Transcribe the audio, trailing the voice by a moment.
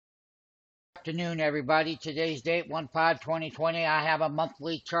Afternoon, everybody. Today's date, 1/5/2020. I have a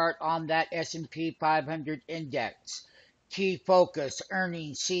monthly chart on that S&P 500 index. Key focus,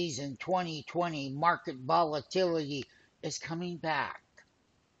 earnings season 2020, market volatility is coming back,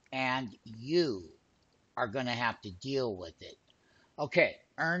 and you are going to have to deal with it. Okay,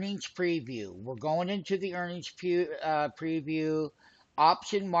 earnings preview. We're going into the preview.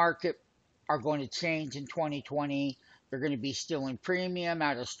 Option market are going to change in 2020. They're going to be still in premium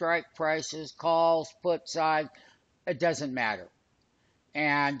out of strike prices, calls, put side. It doesn't matter.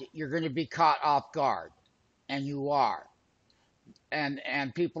 And you're going to be caught off guard. And you are. And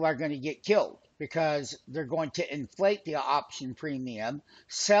people are going to get killed because they're going to inflate the option premium,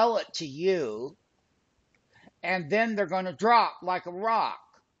 sell it to you, and then they're going to drop like a rock.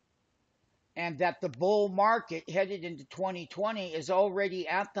 And that the bull market headed into 2020 is already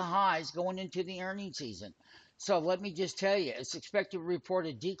at the highs going into the earnings season. So let me just tell you, it's expected to report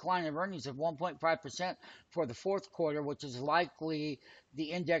a decline of earnings of 1.5% for the fourth quarter, which is likely the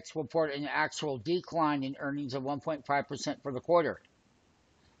index will report an actual decline in earnings of 1.5% for the quarter.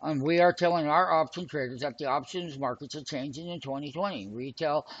 And we are telling our option traders that the options markets are changing in 2020.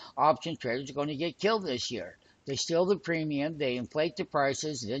 Retail option traders are going to get killed this year. They steal the premium, they inflate the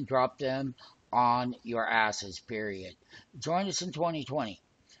prices, then drop them on your asses, period. Join us in 2020.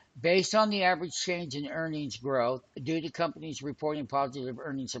 Based on the average change in earnings growth due to companies reporting positive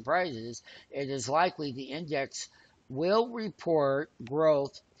earnings surprises, it is likely the index will report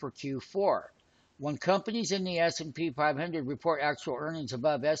growth for Q4. When companies in the S&P 500 report actual earnings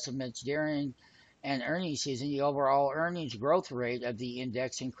above estimates during an earnings season, the overall earnings growth rate of the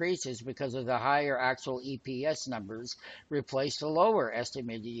index increases because of the higher actual EPS numbers replace the lower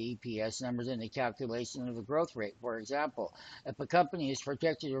estimated EPS numbers in the calculation of the growth rate. For example, if a company is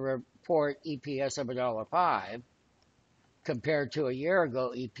projected to report EPS of $1.05 compared to a year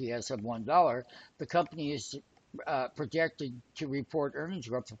ago EPS of $1, the company is projected to report earnings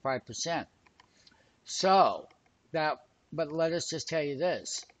growth of 5%. So but let us just tell you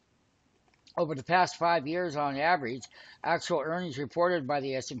this. Over the past 5 years, on average, actual earnings reported by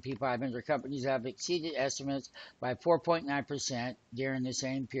the S&P 500 companies have exceeded estimates by 4.9% during the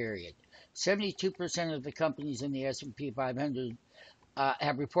same period. 72% of the companies in the S&P 500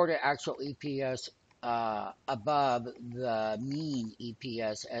 have reported actual EPS above the mean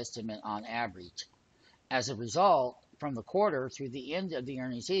EPS estimate on average. As a result, from the quarter through the end of the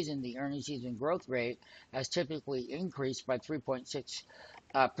earnings season growth rate has typically increased by 3.6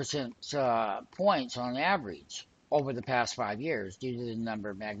 percent points on average over the past 5 years due to the number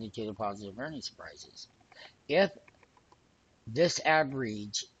of magnitude of positive earnings surprises. If this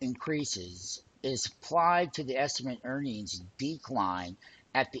average increases is applied to the estimate earnings decline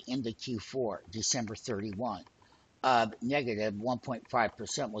at the end of Q4, December 31, of negative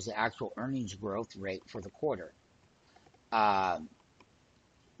 1.5% was the actual earnings growth rate for the quarter.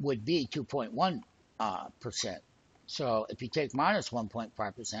 Would be 2.1%. So if you take minus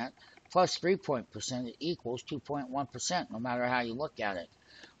 1.5% plus 3% it equals 2.1%, no matter how you look at it.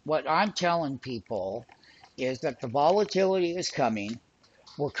 What I'm telling people is that the volatility is coming,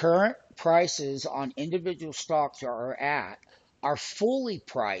 where current prices on individual stocks are fully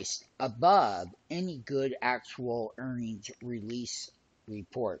priced above any good actual earnings release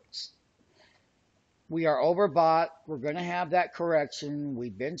reports. We are overbought. We're going to have that correction.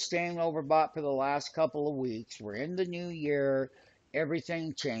 We've been staying overbought for the last couple of weeks. We're in the new year.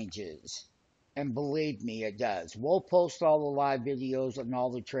 Everything changes. And believe me, it does. We'll post all the live videos and all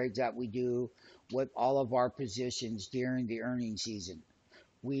the trades that we do with all of our positions during the earnings season.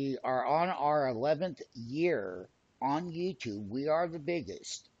 We are on our 11th year on YouTube. We are the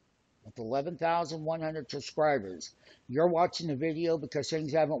biggest with 11,100 subscribers. You're watching the video because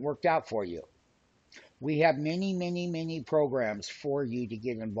things haven't worked out for you. We have many, many, many programs for you to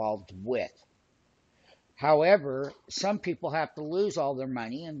get involved with. However, some people have to lose all their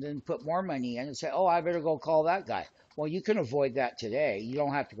money and then put more money in and say, oh, I better go call that guy. Well, you can avoid that today. You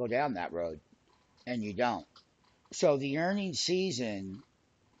don't have to go down that road, and you don't. So the earnings season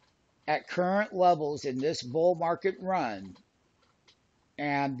at current levels in this bull market run,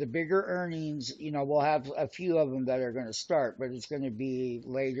 and the bigger earnings, we'll have a few of them that are going to start, but it's going to be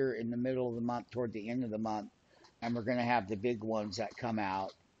later in the middle of the month, toward the end of the month. And we're going to have the big ones that come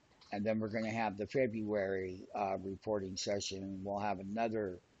out. And then we're going to have the February reporting session. We'll have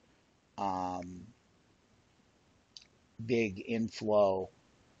another big inflow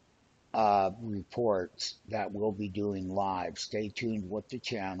of reports that we'll be doing live. Stay tuned with the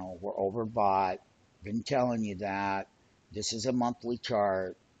channel. We're overbought. Been telling you that. This is a monthly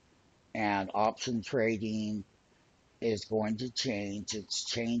chart, and option trading is going to change. It's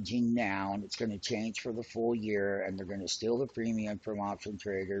changing now, and it's going to change for the full year, and they're going to steal the premium from option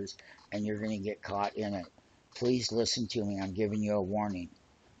traders, and you're going to get caught in it. Please listen to me. I'm giving you a warning.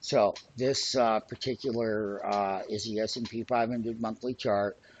 So this particular is the S&P 500 monthly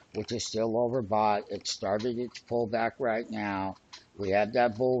chart, which is still overbought. It started its pullback right now. We had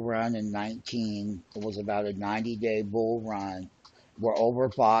that bull run in 19. It was about a 90-day bull run. We're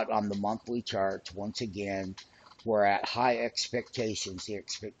overbought on the monthly charts once again. We're at high expectations. The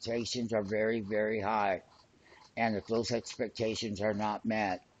expectations are very, very high. And if those expectations are not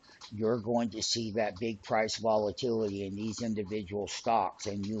met, you're going to see that big price volatility in these individual stocks,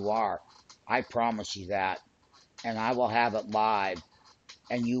 and you are. I promise you that. And I will have it live,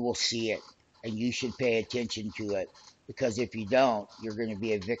 and you will see it, and you should pay attention to it, because if you don't, you're going to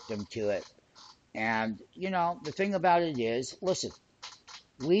be a victim to it. And, the thing about it is, listen,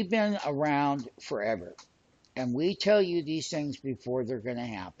 we've been around forever, and we tell you these things before they're going to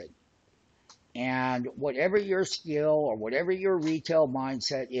happen. And whatever your skill or whatever your retail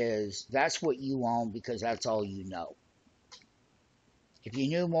mindset is, that's what you own, because that's all you know. If you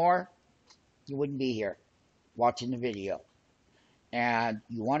knew more, you wouldn't be here watching the video. And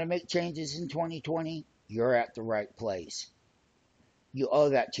you want to make changes in 2020, you're at the right place. You owe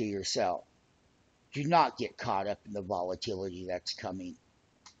that to yourself. Do not get caught up in the volatility that's coming.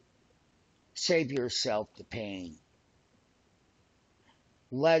 Save yourself the pain.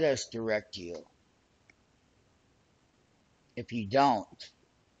 Let us direct you. If you don't,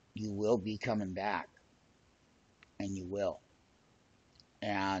 you will be coming back. And you will.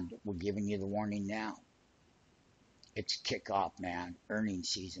 And we're giving you the warning now. It's kickoff, man. Earnings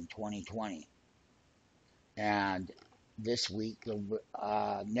season 2020. And this week,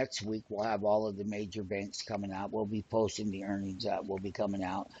 next week, we'll have all of the major banks coming out. We'll be posting the earnings that will be coming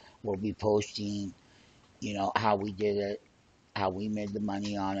out. We'll be posting, how we did it, how we made the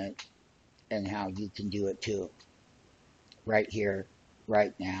money on it, and how you can do it too. Right here,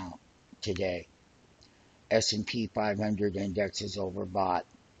 right now, today. S&P 500 index is overbought.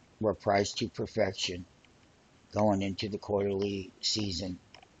 We're priced to perfection going into the quarterly season.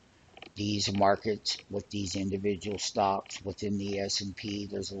 These markets with these individual stocks within the S&P,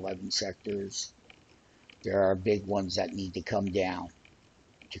 there's 11 sectors. There are big ones that need to come down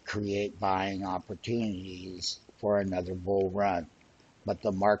to create buying opportunities for another bull run. But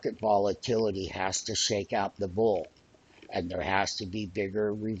the market volatility has to shake out the bull. And there has to be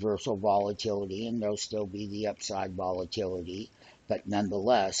bigger reversal volatility, and there'll still be the upside volatility. But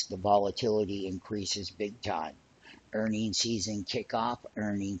nonetheless, the volatility increases big time. Earnings season kickoff,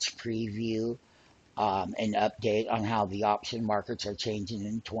 earnings preview, an update on how the option markets are changing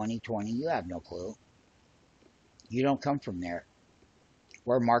in 2020. You have no clue. You don't come from there.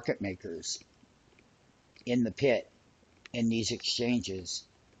 We're market makers in the pit, in these exchanges.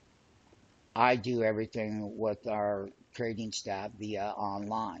 I do everything with our trading staff via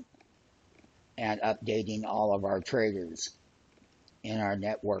online and updating all of our traders in our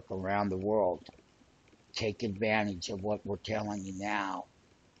network around the world. Take advantage of what we're telling you now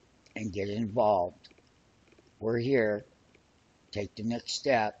and get involved. We're here. Take the next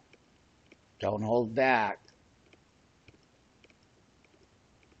step. Don't hold back.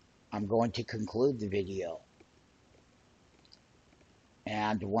 I'm going to conclude the video.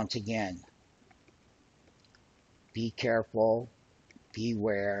 And once again, be careful,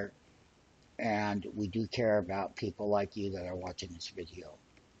 beware, and we do care about people like you that are watching this video.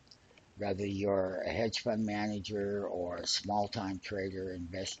 Whether you're a hedge fund manager or a small-time trader,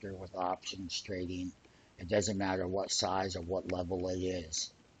 investor with options trading, it doesn't matter what size or what level it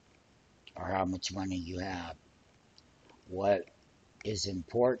is or how much money you have. What is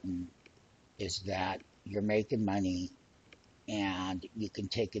important is that you're making money and you can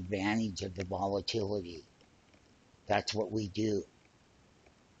take advantage of the volatility. That's what we do.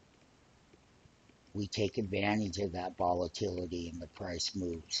 We take advantage of that volatility and the price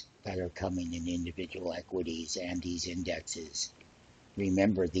moves that are coming in individual equities and these indexes.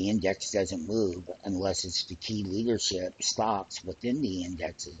 Remember, the index doesn't move unless it's the key leadership stocks within the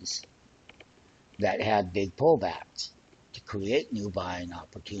indexes that have big pullbacks to create new buying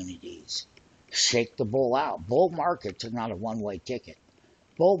opportunities. Shake the bull out. Bull markets are not a one-way ticket.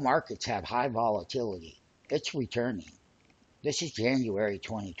 Bull markets have high volatility. It's returning. This is January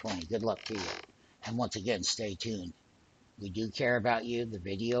 2020. Good luck to you. And once again, stay tuned. We do care about you. The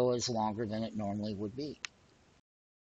video is longer than it normally would be.